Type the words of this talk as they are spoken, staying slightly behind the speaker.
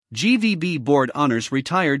GVB Board honors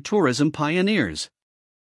retired tourism pioneers.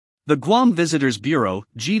 The Guam Visitors Bureau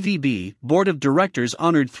 (GVB) Board of Directors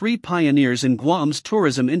honored 3 pioneers in Guam's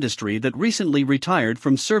tourism industry that recently retired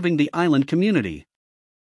from serving the island community.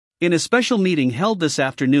 In a special meeting held this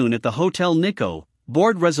afternoon at the Hotel Nico,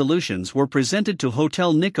 board resolutions were presented to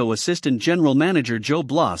Hotel Nico Assistant General Manager Joe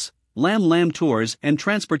Blas, Lam Lam Tours and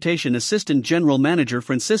Transportation Assistant General Manager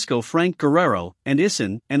Francisco Frank Guerrero, and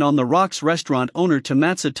Isin and On the Rocks restaurant owner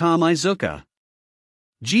Tamatsa Tom Izuka.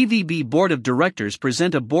 GVB Board of Directors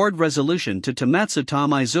present a board resolution to Tamatsa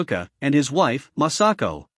Tom Izuka and his wife,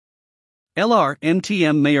 Masako.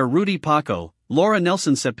 LR/MTM Mayor Rudy Paco, Laura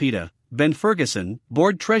Nelson Cepeda, Ben Ferguson,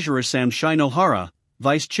 Board Treasurer Sam Shinohara,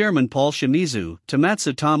 Vice Chairman Paul Shimizu,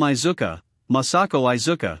 Tamatsa Tom Izuka, Masako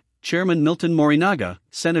Izuka, Chairman Milton Morinaga,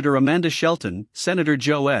 Senator Amanda Shelton, Senator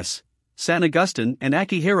Joe S. San Agustin and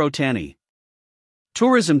Akihiro Tani.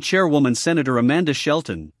 Tourism Chairwoman Senator Amanda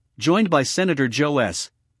Shelton, joined by Senator Joe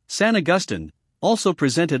S. San Agustin, also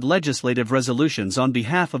presented legislative resolutions on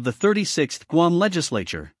behalf of the 36th Guam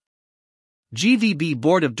Legislature. GVB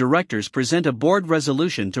Board of Directors present a board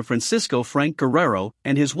resolution to Francisco Frank Guerrero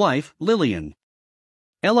and his wife, Lillian.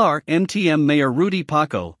 LR/MTM Mayor Rudy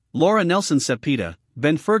Paco, Laura Nelson Cepeda,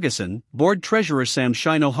 Ben Ferguson, Board Treasurer Sam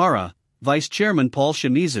Shinohara, Vice Chairman Paul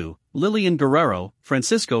Shimizu, Lillian Guerrero,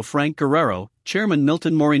 Francisco Frank Guerrero, Chairman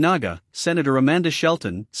Milton Morinaga, Senator Amanda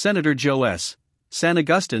Shelton, Senator Joe S. San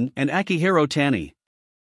Agustin and Akihiro Tani.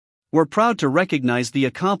 We're proud to recognize the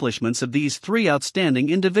accomplishments of these 3 outstanding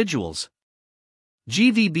individuals.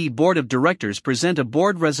 GVB Board of Directors present a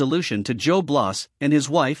board resolution to Joe Blas and his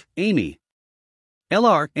wife, Amy.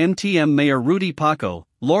 LR/MTM Mayor Rudy Paco,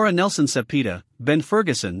 Laura Nelson Cepeda, Ben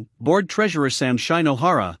Ferguson, Board Treasurer Sam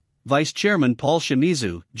Shinohara, Vice Chairman Paul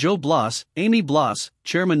Shimizu, Joe Blas, Amy Blas,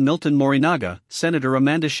 Chairman Milton Morinaga, Senator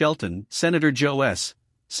Amanda Shelton, Senator Joe S.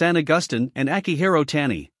 San Agustin and Akihiro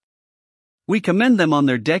Tani. We commend them on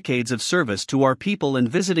their decades of service to our people and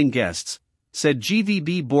visiting guests, said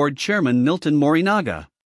GVB Board Chairman Milton Morinaga.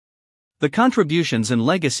 The contributions and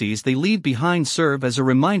legacies they leave behind serve as a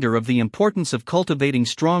reminder of the importance of cultivating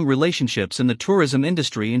strong relationships in the tourism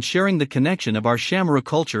industry and sharing the connection of our Chamorro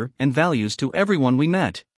culture and values to everyone we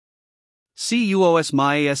met. CUOS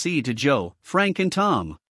MIASE to Joe, Frank and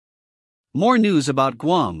Tom. More news about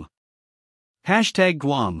Guam.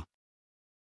 #Guam